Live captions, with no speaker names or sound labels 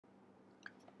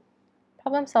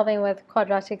Problem solving with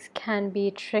quadratics can be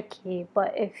tricky,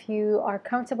 but if you are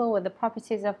comfortable with the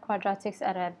properties of quadratics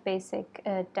at a basic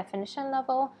definition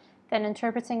level, then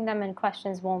interpreting them in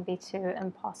questions won't be too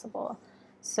impossible.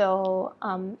 So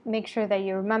make sure that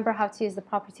you remember how to use the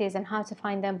properties and how to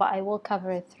find them, but I will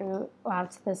cover it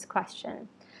throughout this question.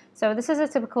 So this is a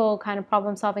typical kind of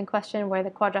problem solving question where the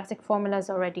quadratic formula is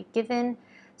already given.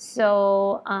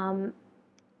 So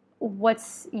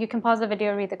you can pause the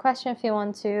video, read the question if you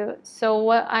want to. So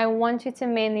what I want you to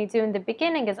mainly do in the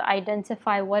beginning is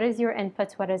identify what is your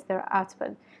input, what is their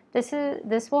output. This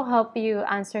will help you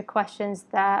answer questions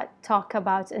that talk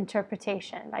about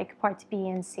interpretation, like part B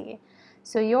and C.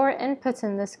 So your input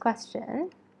in this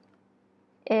question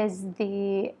is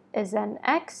an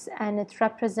x, and it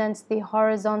represents the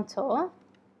horizontal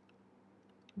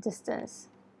distance.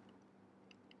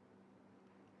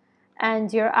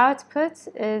 And your output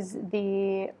is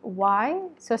the y.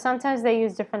 So sometimes they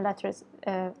use different letters.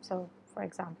 So for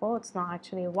example, it's not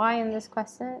actually y in this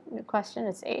question,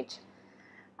 it's h.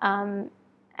 And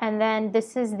then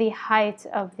this is the height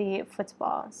of the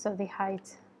football. So the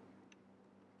height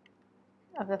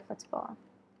of the football.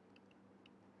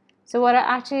 So what it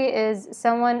actually is,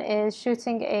 someone is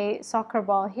shooting a soccer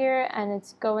ball here, and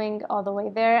it's going all the way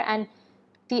there. And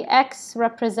the x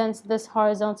represents this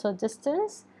horizontal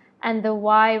distance, and the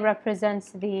y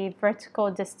represents the vertical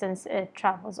distance it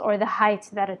travels, or the height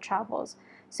that it travels.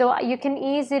 So you can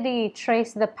easily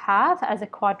trace the path as a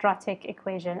quadratic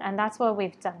equation, and that's what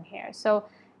we've done here. So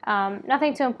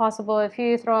nothing too impossible. If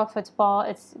you throw a football,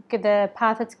 the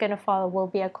path it's going to follow will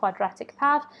be a quadratic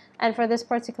path, and for this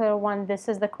particular one, this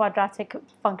is the quadratic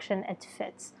function it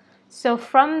fits. So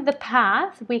from the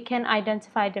path, we can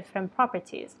identify different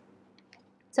properties.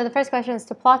 So the first question is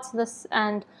to plot this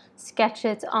and sketch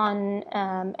it on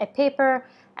a paper,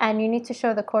 and you need to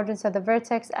show the coordinates of the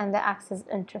vertex and the axis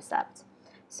intercept.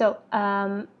 So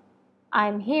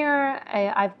I'm here,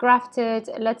 I've graphed it.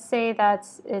 Let's say that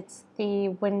the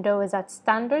window is at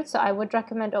standard, so I would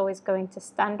recommend always going to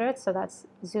standard, so that's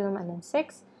zoom and then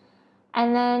 6.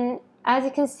 And then as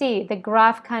you can see, the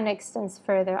graph kind of extends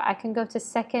further. I can go to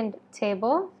second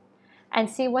table and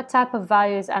see what type of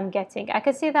values I'm getting. I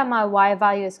can see that my y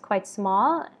value is quite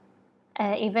small,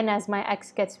 even as my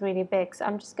x gets really big. So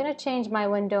I'm just going to change my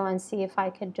window and see if I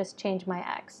can just change my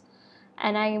x.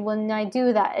 And when I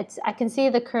do that, I can see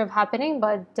the curve happening,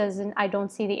 but I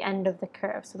don't see the end of the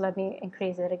curve. So let me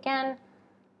increase it again.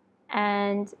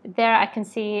 And there I can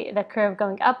see the curve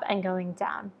going up and going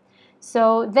down.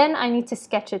 So then I need to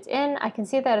sketch it in. I can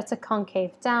see that it's a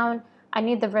concave down. I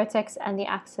need the vertex and the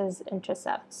axis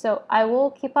intercept. So I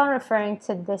will keep on referring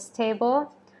to this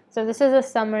table. So this is a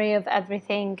summary of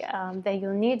everything that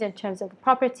you'll need in terms of the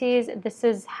properties. This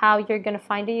is how you're going to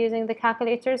find it using the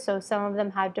calculator. So some of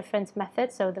them have different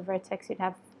methods. So the vertex, you'd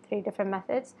have 3 different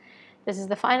methods. This is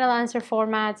the final answer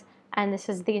format, and this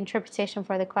is the interpretation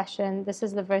for the question. This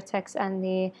is the vertex and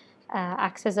the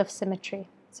axis of symmetry.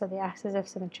 So the axis of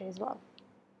symmetry as well.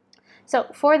 So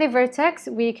for the vertex,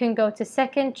 we can go to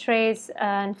second trace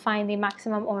and find the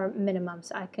maximum or minimum.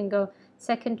 So I can go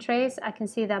second trace. I can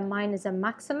see that mine is a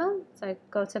maximum. So I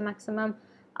go to maximum.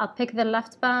 I'll pick the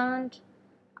left bound.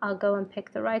 I'll go and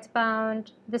pick the right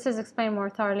bound. This is explained more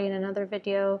thoroughly in another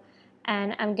video.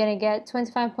 And I'm going to get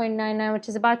 25.99, which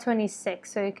is about 26.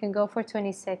 So you can go for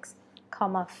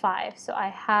 26,5. So I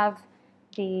have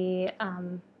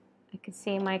I can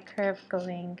see my curve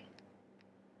going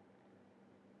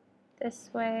this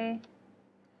way,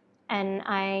 and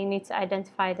I need to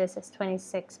identify this as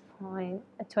 26,5.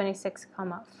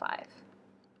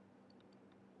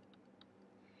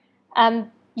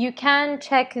 You can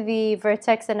check the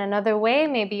vertex in another way.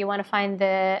 Maybe you want to find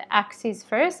the axes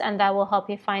first, and that will help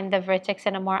you find the vertex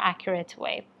in a more accurate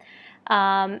way.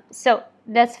 So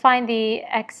let's find the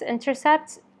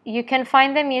x-intercept. You can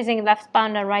find them using left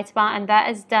bound and right bound, and that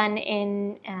is done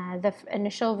in the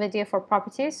initial video for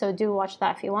properties, so do watch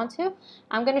that if you want to.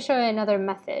 I'm going to show you another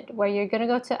method where you're going to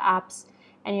go to apps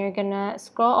and you're going to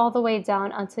scroll all the way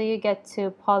down until you get to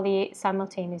poly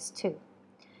simultaneous 2.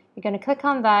 You're going to click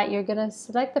on that. You're going to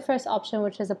select the first option,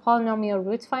 which is a polynomial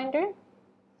root finder.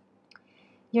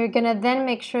 You're going to then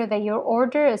make sure that your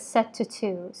order is set to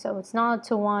 2. So it's not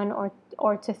to 1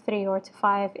 or to 3 or to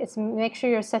 5. It's make sure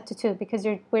you're set to 2 because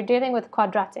we're dealing with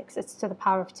quadratics. It's to the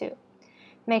power of 2.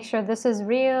 Make sure this is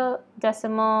real,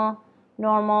 decimal,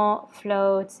 normal,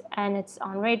 float, and it's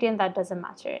on radian. That doesn't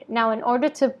matter. Now, in order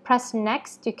to press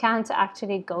next, you can't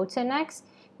actually go to next.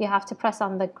 You have to press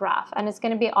on the graph, and it's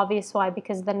going to be obvious why,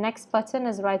 because the next button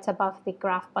is right above the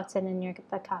graph button in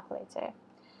the calculator.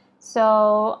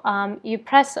 So you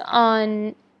press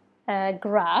on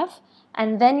graph,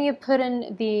 and then you put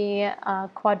in the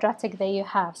quadratic that you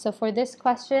have. So for this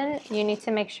question, you need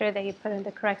to make sure that you put in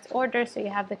the correct order. So you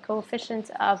have the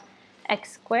coefficient of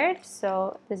x squared.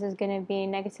 So this is going to be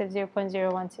negative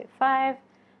 0.0125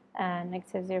 and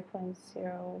negative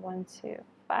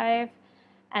 0.0125.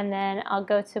 And then I'll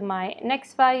go to my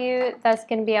next value. That's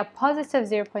going to be a positive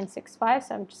 0.65.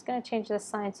 So I'm just going to change the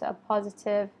sign to a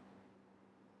positive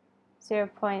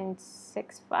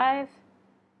 0.65.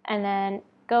 And then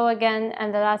go again,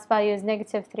 and the last value is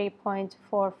negative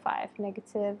 3.45,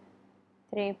 negative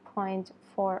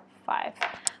 3.45.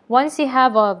 Once you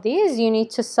have all of these, you need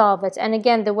to solve it. And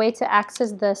again, the way to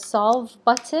access the solve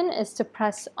button is to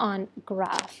press on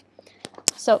graph.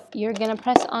 So you're going to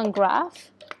press on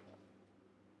graph.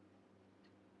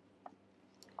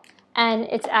 And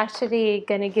it's actually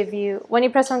going to give you, when you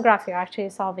press on graph, you're actually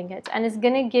solving it. And it's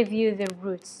going to give you the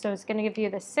roots. So it's going to give you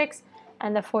the 6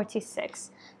 and the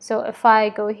 46. So if I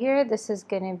go here, this is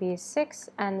going to be 6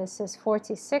 and this is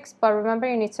 46. But remember,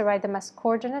 you need to write them as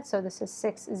coordinates. So this is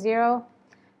 6, 0,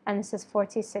 and this is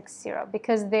 46, 0.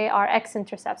 Because they are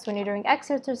x-intercepts. When you're doing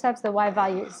x-intercepts, the y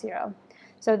value is 0.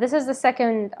 So this is the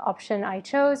second option I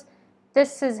chose.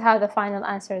 This is how the final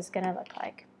answer is going to look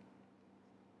like.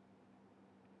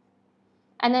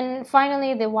 And then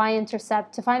finally, the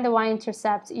y-intercept. To find the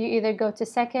y-intercept, you either go to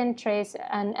second trace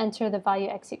and enter the value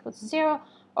x equals to 0,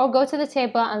 or go to the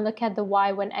table and look at the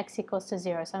y when x equals to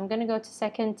 0. So I'm going to go to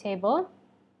second table.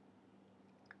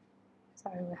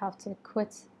 Sorry, we have to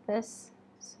quit this.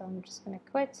 So I'm just going to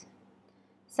quit.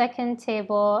 Second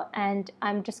table, and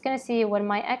I'm just going to see when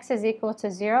my x is equal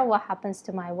to 0, what happens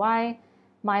to my y.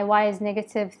 My y is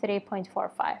negative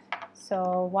 3.45.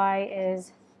 So y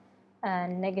is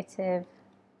negative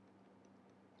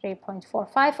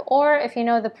 3.45, or if you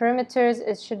know the perimeters,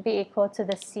 it should be equal to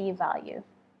the c value.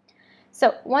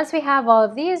 So once we have all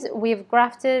of these, we've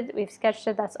graphed it, we've sketched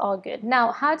it, that's all good.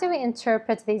 Now, how do we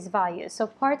interpret these values? So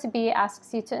part B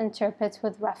asks you to interpret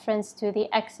with reference to the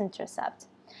x-intercept.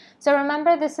 So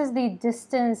remember, this is the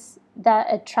distance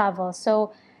that it travels.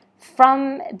 So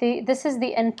this is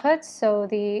the input, so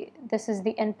this is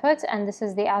the input and this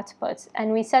is the output.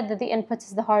 And we said that the input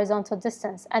is the horizontal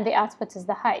distance and the output is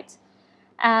the height.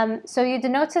 So you'd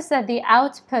notice that the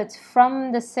output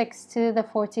from the 6 to the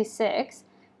 46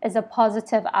 is a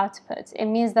positive output. It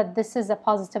means that this is a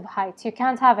positive height. You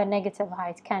can't have a negative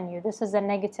height, can you? This is a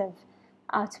negative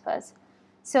output.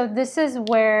 So this is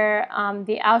where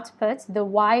the output, the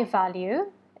y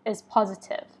value, is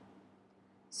positive.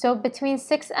 So between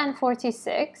 6 and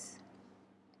 46,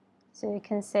 so you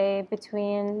can say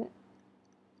between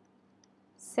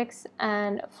 6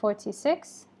 and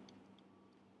 46,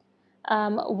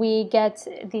 we get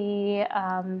the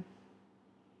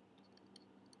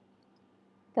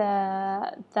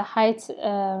height,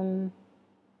 or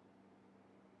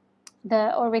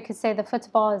we could say the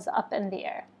football is up in the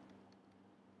air.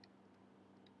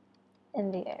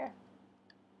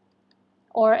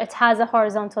 Or it has a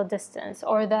horizontal distance,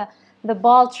 or the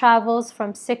ball travels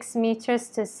from 6 meters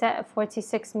to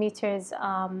 46 meters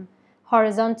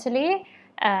horizontally.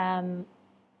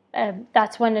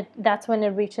 That's when it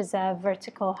reaches a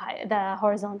vertical height.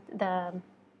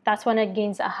 That's when it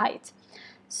gains a height.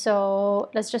 So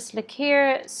let's just look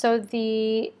here. So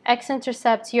the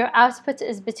x-intercept, your output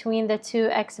is between the two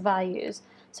x values.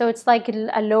 So it's like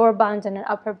a lower bound and an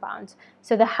upper bound.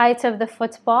 So the height of the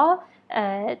football,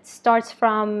 it starts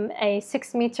from a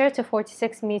 6 meter to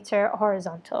 46 meter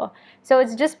horizontal. So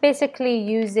it's just basically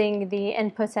using the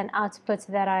input and output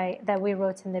that we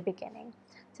wrote in the beginning.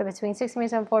 So between 6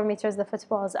 meters and 4 meters, the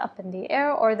football is up in the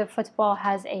air, or the football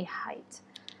has a height.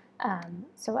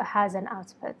 So it has an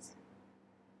output.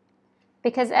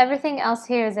 Because everything else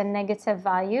here is a negative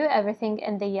value, everything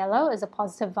in the yellow is a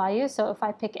positive value. So if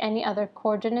I pick any other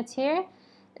coordinate here,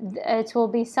 it will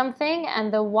be something,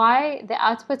 and the y, the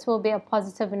output will be a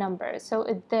positive number. So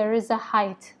there is a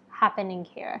height happening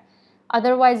here.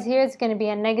 Otherwise here it's going to be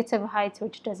a negative height,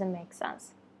 which doesn't make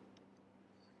sense.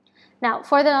 Now,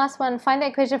 for the last one, find the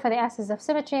equation for the axis of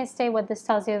symmetry and state what this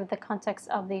tells you of the context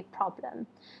of the problem.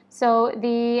 So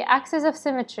the axis of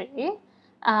symmetry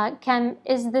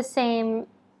is the same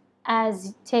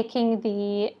as taking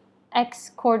the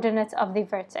x-coordinate of the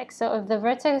vertex. So if the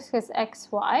vertex is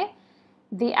xy,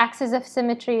 the axis of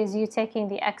symmetry is you taking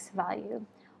the x value,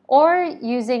 or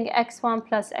using x1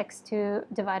 plus x2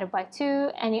 divided by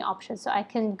 2, any option. So I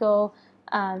can go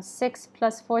 6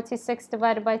 plus 46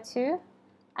 divided by 2,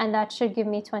 and that should give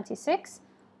me 26.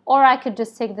 Or I could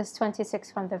just take this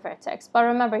 26 from the vertex. But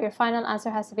remember, your final answer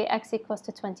has to be x equals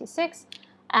to 26,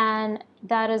 and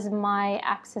that is my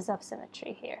axis of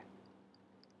symmetry here.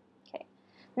 Okay.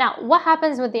 Now, what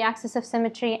happens with the axis of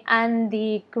symmetry and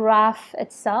the graph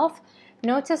itself?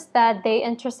 Notice that they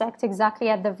intersect exactly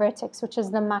at the vertex, which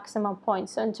is the maximum point.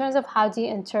 So in terms of how do you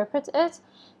interpret it,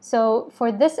 so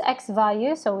for this x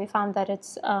value, so we found that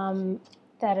it's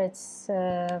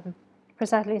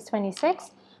precisely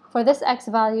 26. For this x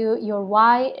value, your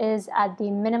y is at the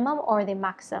minimum or the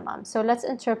maximum. So let's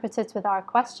interpret it with our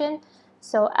question.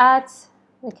 So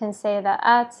we can say that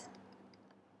at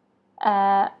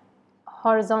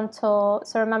horizontal,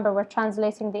 so remember we're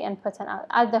translating the input and out,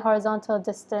 at the horizontal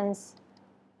distance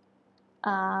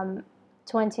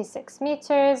 26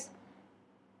 meters,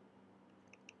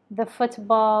 the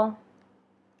football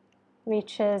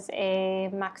reaches a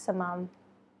maximum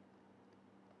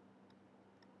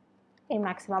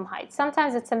height.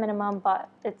 Sometimes it's a minimum, but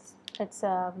it's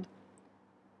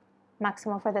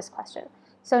maximum for this question.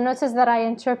 So notice that I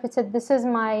interpreted this is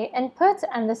my input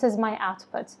and this is my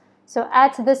output. So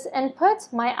at this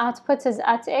input, my output is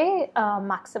at a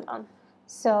maximum.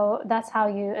 So that's how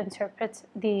you interpret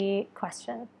the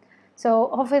question. So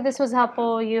hopefully this was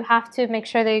helpful. You have to make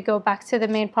sure that you go back to the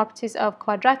main properties of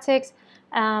quadratics,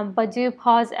 but do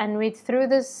pause and read through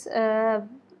this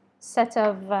set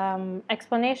of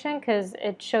explanation, because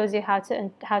it shows you how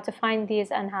to find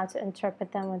these and how to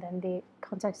interpret them within the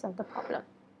context of the problem.